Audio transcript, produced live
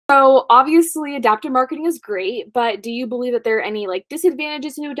So obviously adaptive marketing is great, but do you believe that there are any like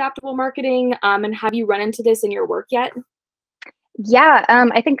disadvantages to adaptable marketing? And have you run into this in your work yet? Yeah,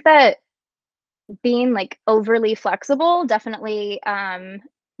 I think that being like overly flexible definitely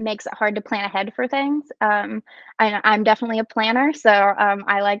makes it hard to plan ahead for things. I'm definitely a planner, so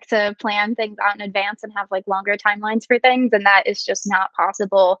I like to plan things out in advance and have like longer timelines for things, and that is just not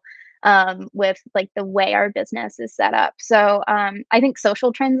possible with like the way our business is set up. So I think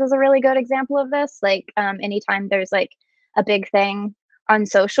social trends is a really good example of this. Like anytime there's like a big thing on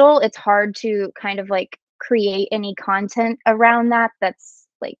social, it's hard to kind of like create any content around that that's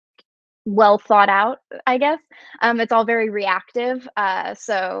like well thought out, I guess. It's all very reactive.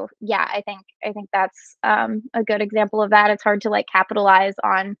 So yeah, I think that's a good example of that. It's hard to like capitalize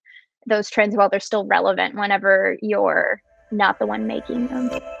on those trends while they're still relevant whenever you're not the one making them.